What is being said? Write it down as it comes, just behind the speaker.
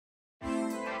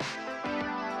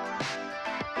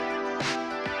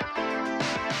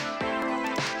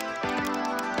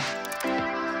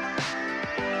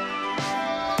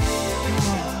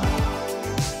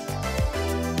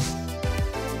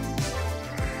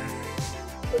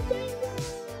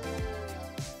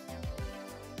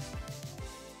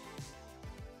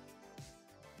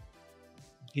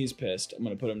He's pissed. I'm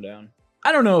going to put him down.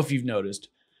 I don't know if you've noticed,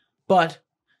 but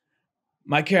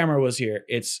my camera was here.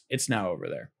 It's now over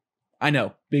there. I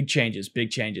know, big changes, big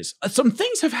changes. Some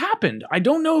things have happened. I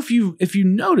don't know if you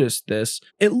noticed this.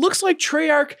 It looks like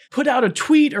Treyarch put out a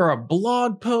tweet or a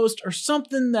blog post or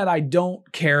something that I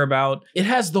don't care about. It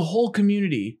has the whole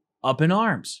community up in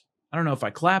arms. I don't know if I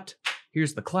clapped.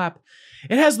 Here's the clap.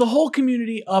 It has the whole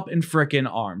community up in frickin'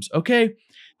 arms, okay?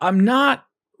 I'm not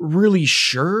really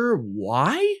sure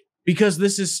why, because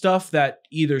this is stuff that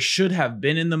either should have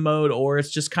been in the mode or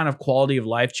it's just kind of quality of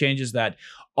life changes that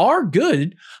are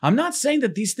good. I'm not saying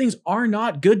that these things are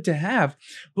not good to have,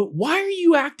 but why are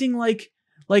you acting like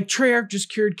Treyarch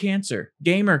just cured cancer?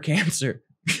 Gamer cancer.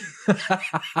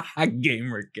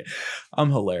 I'm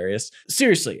hilarious.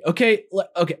 Seriously, okay?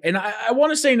 Okay, and I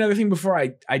want to say another thing before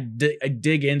I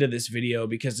dig into this video,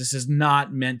 because this is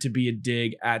not meant to be a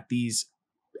dig at these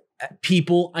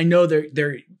people. I know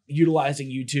they're utilizing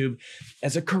YouTube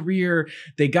as a career.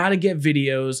 They got to get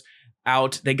videos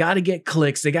out. They got to get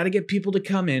clicks. They got to get people to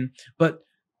come in. But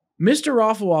Mr.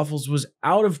 Raffle Waffles was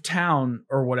out of town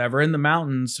or whatever in the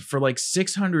mountains for like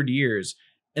 600 years.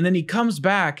 And then he comes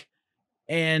back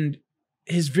and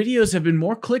his videos have been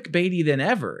more clickbaity than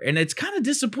ever. And it's kind of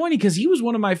disappointing because he was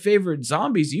one of my favorite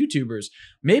zombies YouTubers.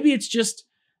 Maybe it's just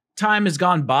time has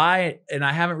gone by and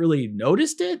I haven't really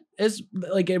noticed it as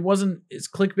like it wasn't as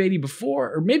clickbaity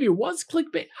before, or maybe it was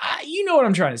clickbait. You know what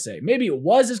I'm trying to say. Maybe it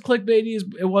was as clickbaity as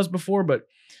it was before, but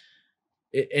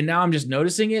and now I'm just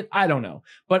noticing it. I don't know.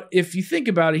 But if you think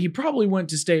about it, he probably went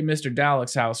to stay at Mr.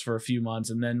 Dalek's house for a few months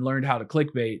and then learned how to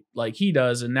clickbait like he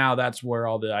does. And now that's where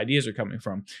all the ideas are coming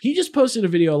from. He just posted a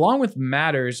video along with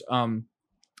Matters,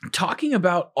 talking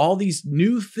about all these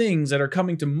new things that are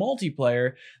coming to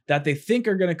multiplayer that they think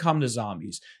are going to come to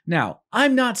zombies. Now,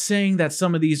 I'm not saying that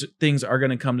some of these things are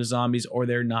going to come to zombies or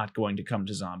they're not going to come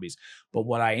to zombies. But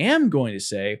what I am going to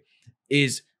say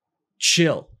is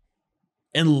chill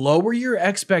and lower your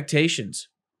expectations.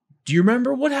 Do you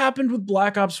remember what happened with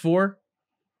Black Ops 4?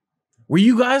 Were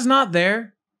you guys not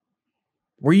there?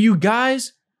 Were you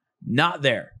guys not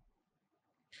there?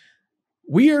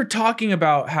 We are talking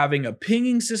about having a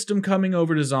pinging system coming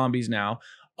over to zombies now,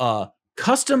 a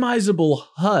customizable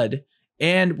HUD,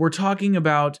 and we're talking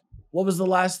about, what was the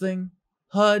last thing?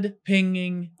 HUD,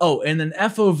 pinging, oh, and an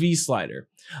FOV slider.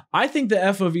 I think the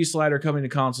FOV slider coming to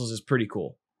consoles is pretty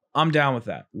cool. I'm down with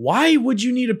that. Why would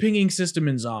you need a pinging system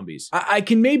in zombies? I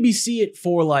can maybe see it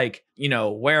for like, you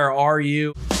know, where are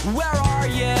you? Where are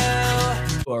you?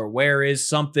 Or where is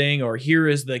something, or here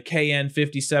is the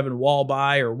KN57 wall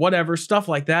buy, or whatever, stuff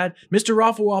like that. Mr.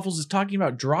 Raffle Waffles is talking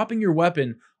about dropping your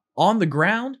weapon on the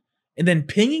ground and then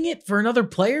pinging it for another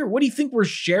player. What do you think, we're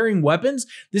sharing weapons?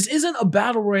 This isn't a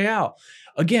battle royale.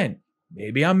 Again,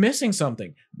 maybe I'm missing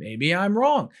something. Maybe I'm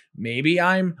wrong. Maybe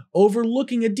I'm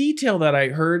overlooking a detail that I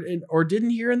heard or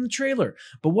didn't hear in the trailer.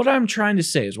 But what I'm trying to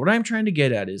say is, what I'm trying to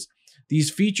get at is, these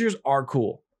features are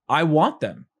cool. I want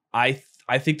them.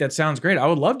 I think that sounds great. I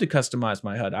would love to customize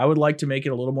my HUD. I would like to make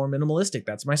it a little more minimalistic.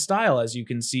 That's my style, as you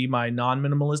can see my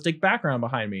non-minimalistic background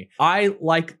behind me. I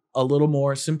like a little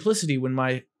more simplicity with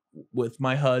my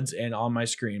HUDs and on my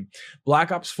screen.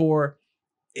 Black Ops 4,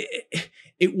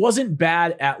 it wasn't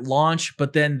bad at launch,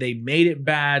 but then they made it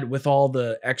bad with all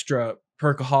the extra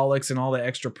perkaholics and all the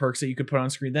extra perks that you could put on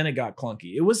screen. Then it got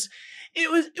clunky. It was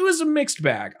a mixed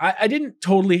bag. I didn't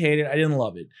totally hate it. I didn't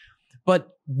love it. But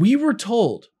we were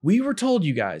told,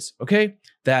 you guys, okay,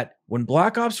 that when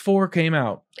Black Ops 4 came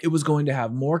out, it was going to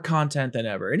have more content than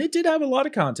ever. And it did have a lot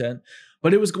of content,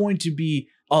 but it was going to be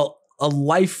a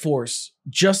life force,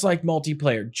 just like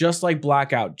multiplayer, just like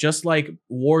Blackout, just like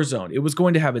Warzone. It was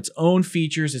going to have its own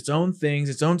features, its own things,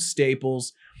 its own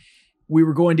staples. We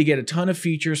were going to get a ton of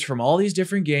features from all these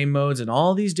different game modes, and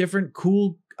all these different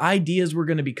cool ideas were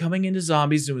going to be coming into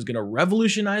zombies. It was going to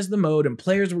revolutionize the mode, and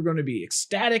players were going to be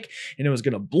ecstatic, and it was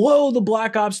going to blow the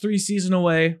Black Ops 3 season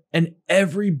away. And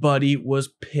everybody was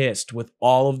pissed with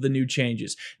all of the new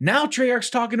changes. Now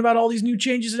Treyarch's talking about all these new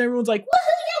changes, and everyone's like, woohoo,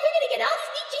 yeah, we're going to get all these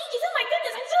new changes. Oh my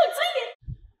goodness, I'm so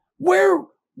excited.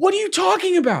 What are you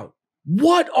talking about?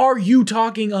 What are you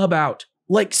talking about?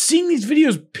 Like, seeing these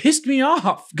videos pissed me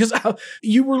off, because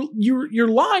you're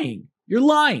lying. You're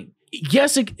lying.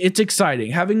 Yes, it's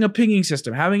exciting. Having a pinging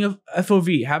system, having a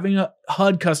FOV, having a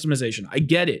HUD customization. I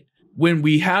get it. When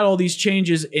we had all these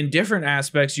changes in different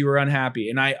aspects, you were unhappy.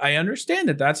 And I understand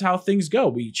that that's how things go.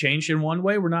 We change in one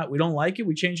way. We don't like it.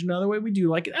 We change another way. We do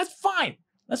like it. That's fine.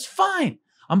 That's fine.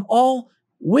 I'm all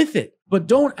with it. But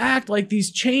don't act like these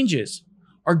changes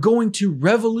are going to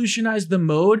revolutionize the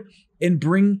mode and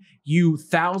bring you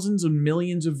thousands of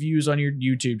millions of views on your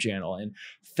YouTube channel and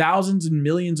thousands and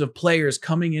millions of players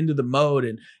coming into the mode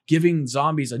and giving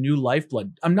zombies a new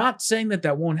lifeblood. I'm not saying that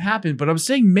that won't happen, but I'm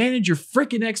saying manage your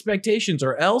freaking expectations,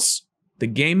 or else the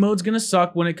game mode's gonna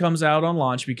suck when it comes out on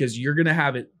launch, because you're gonna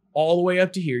have it all the way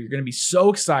up to here. You're gonna be so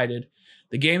excited.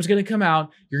 The game's gonna come out.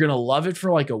 You're gonna love it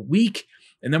for like a week,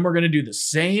 and then we're gonna do the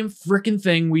same freaking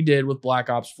thing we did with Black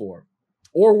Ops 4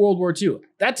 or World War II.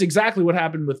 That's exactly what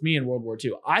happened with me in World War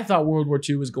II. I thought World War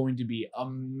II was going to be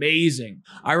amazing.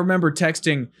 I remember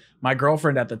texting my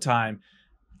girlfriend at the time.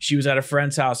 She was at a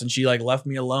friend's house and she like left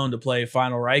me alone to play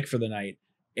Final Reich for the night.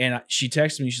 And she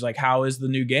texted me, she's like, how is the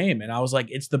new game? And I was like,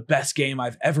 it's the best game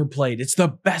I've ever played. It's the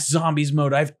best zombies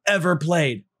mode I've ever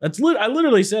played. I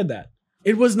literally said that.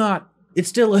 It was not, it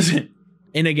still isn't.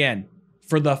 And again,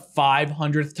 for the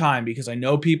 500th time, because I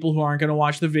know people who aren't going to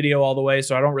watch the video all the way,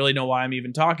 so I don't really know why I'm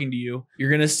even talking to you. You're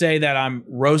going to say that I'm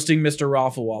roasting Mr.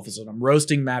 Rafflewaffles and I'm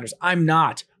roasting Matters. I'm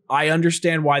not. I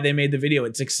understand why they made the video.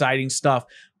 It's exciting stuff,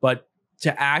 but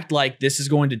to act like this is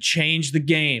going to change the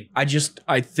game, I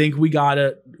think we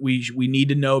need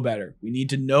to know better. We need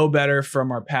to know better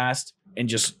from our past and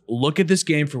just look at this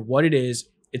game for what it is.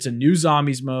 It's a new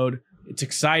zombies mode. It's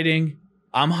exciting.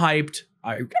 I'm hyped.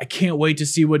 I can't wait to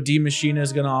see what Die Maschine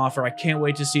is going to offer. I can't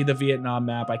wait to see the Vietnam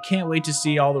map. I can't wait to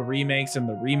see all the remakes and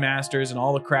the remasters and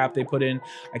all the crap they put in.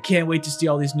 I can't wait to see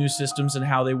all these new systems and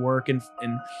how they work and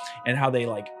how they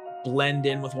like blend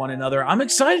in with one another. I'm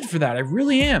excited for that. I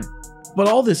really am. But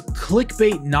all this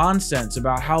clickbait nonsense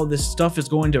about how this stuff is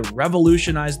going to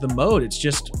revolutionize the mode, it's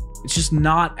just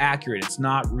not accurate. It's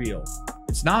not real.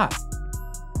 It's not.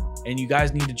 And you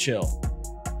guys need to chill.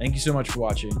 Thank you so much for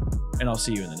watching, and I'll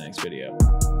see you in the next video.